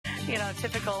you know,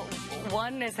 typical.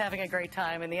 One is having a great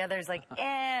time, and the other is like,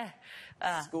 eh.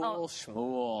 School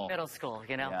schmool. Middle school,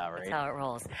 you know. Yeah, right. That's how it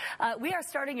rolls. We are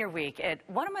starting your week at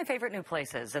one of my favorite new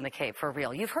places in the Cape, for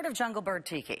real. You've heard of Jungle Bird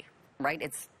Tiki, right?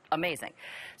 It's amazing.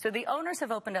 So the owners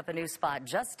have opened up a new spot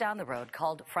just down the road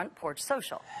called Porch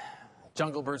Social.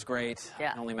 Jungle Bird's great. Yeah.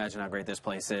 I can only imagine how great this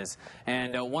place is.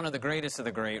 And one of the greatest of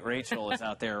the great, Rachel, is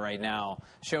out there right now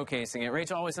showcasing it.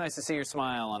 Rachel, always nice to see your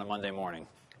smile on a Monday morning.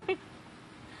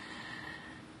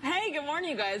 Hey, good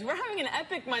morning, you guys. We're having an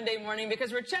epic Monday morning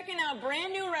because we're checking out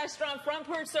brand new restaurant,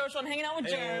 Porch Social, and hanging out with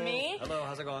Jeremy. Hello,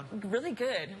 how's it going? Really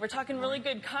good. We're talking really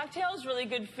good cocktails, really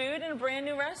good food, and a brand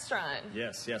new restaurant.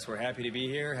 Yes, we're happy to be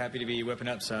here. Happy to be whipping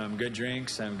up some good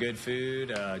drinks, some good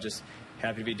food. Just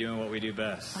happy to be doing what we do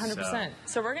best. 100%.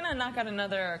 So we're going to knock out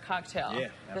another cocktail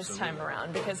this time absolutely.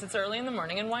 around because it's early in the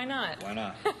morning, and why not? Why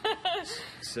not?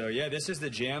 So, yeah, this is the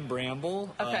Jam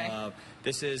Bramble. Okay.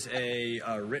 This is a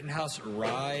Rittenhouse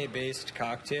rye-based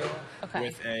cocktail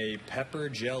with a pepper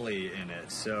jelly in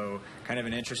it. So, kind of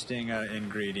an interesting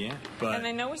ingredient. But and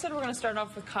I know we said we're going to start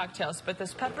off with cocktails, but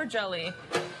this pepper jelly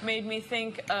made me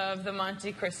think of the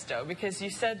Monte Cristo because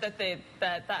you said that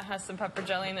that has some pepper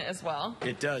jelly in it as well.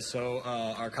 It does. So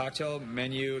our cocktail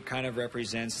menu kind of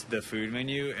represents the food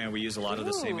menu, and we use a lot of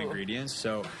the same ingredients.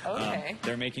 So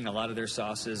they're making a lot of their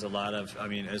sauces,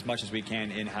 as much as we can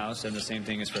in-house, and the same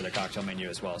thing is for the cocktail menu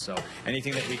as well. So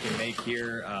anything that we can make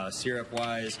here,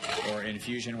 syrup-wise or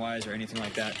infusion-wise or anything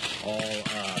like that, all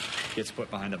gets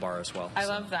put behind the bar as well. I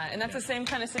love that. And that's the same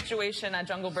kind of situation at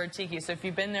Jungle Bird Tiki. So if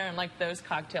you've been there and like those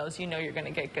cocktails, you know you're going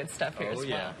to get good stuff here as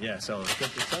well. Oh, yeah. So let's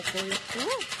get this up for you.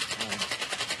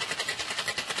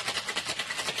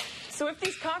 So if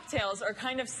these cocktails are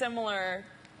kind of similar...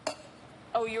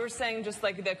 Oh, you were saying just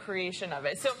like the creation of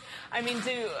it. So, I mean,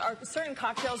 are certain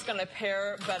cocktails going to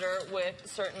pair better with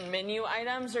certain menu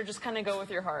items or just kind of go with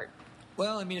your heart?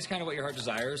 Well, I mean, it's kind of what your heart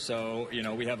desires. So, you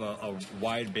know, we have a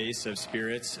wide base of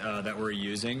spirits that we're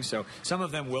using. So some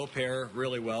of them will pair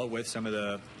really well with some of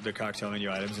the cocktail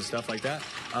menu items and stuff like that.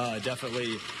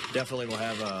 Definitely will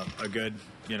have a good,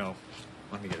 you know,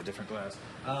 let me get a different glass.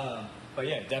 But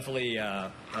yeah, definitely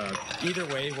either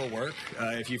way will work.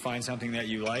 If you find something that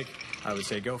you like, I would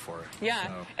say go for it.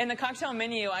 Yeah, and the cocktail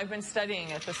menu, I've been studying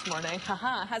it this morning,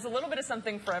 has a little bit of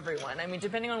something for everyone. I mean,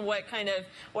 depending on what kind of,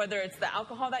 whether it's the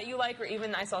alcohol that you like, or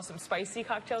even I saw some spicy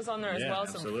cocktails on there as well,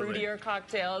 absolutely. Some fruitier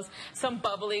cocktails, some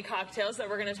bubbly cocktails that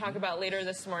we're going to talk about later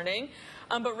this morning.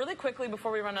 But really quickly,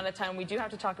 before we run out of time, we do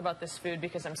have to talk about this food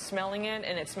because I'm smelling it,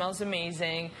 and it smells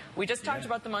amazing. We just talked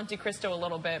about the Monte Cristo a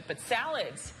little bit, but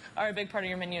salads are a big part of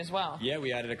your menu as well. Yeah,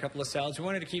 we added a couple of salads. We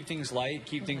wanted to keep things light,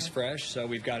 keep things fresh. So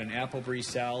we've got an apple brie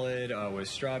salad with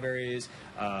strawberries.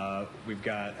 We've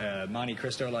got Monte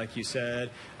Cristo, like you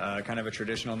said, kind of a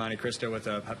traditional Monte Cristo with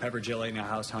a pepper jelly and a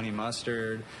house honey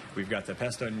mustard. We've got the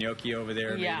pesto gnocchi over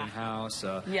there, made in-house.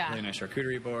 Really nice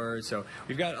charcuterie board. So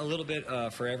we've got a little bit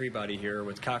for everybody here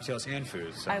with cocktails and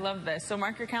food. So. I love this. So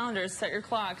mark your calendars, set your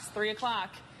clocks. 3 o'clock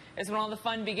is when all the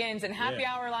fun begins, and happy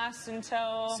hour lasts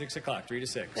until 6 o'clock, 3 to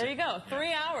 6. There you go.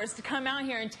 3 hours to come out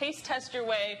here and taste test your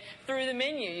way through the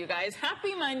menu, you guys.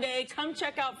 Happy Monday. Come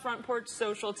check out Porch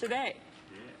Social today.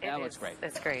 That looks great.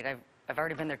 It's great. I've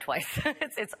already been there twice.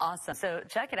 it's awesome. So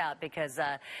check it out because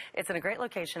it's in a great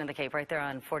location in the Cape, right there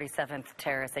on 47th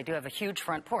Terrace. They do have a huge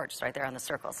front porch right there on the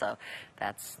circle, so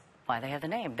that's why they have the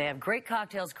name. They have great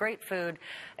cocktails, great food,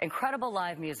 incredible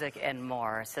live music, and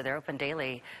more. So they're open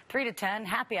daily 3 to 10.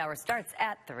 Happy hour starts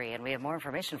at 3, and we have more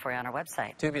information for you on our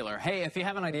website. Tubular. Hey, if you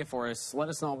have an idea for us, let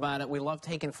us know about it. We love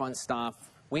taking fun stuff.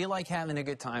 We like having a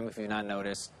good time, if you've not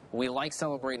noticed. We like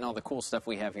celebrating all the cool stuff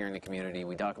we have here in the community.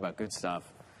 We talk about good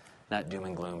stuff, not doom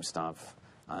and gloom stuff.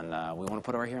 And we want to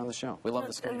put it right here on the show. We love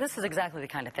this. This is exactly the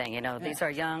kind of thing, you know. These are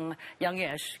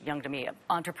youngish, young to me,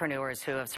 entrepreneurs who have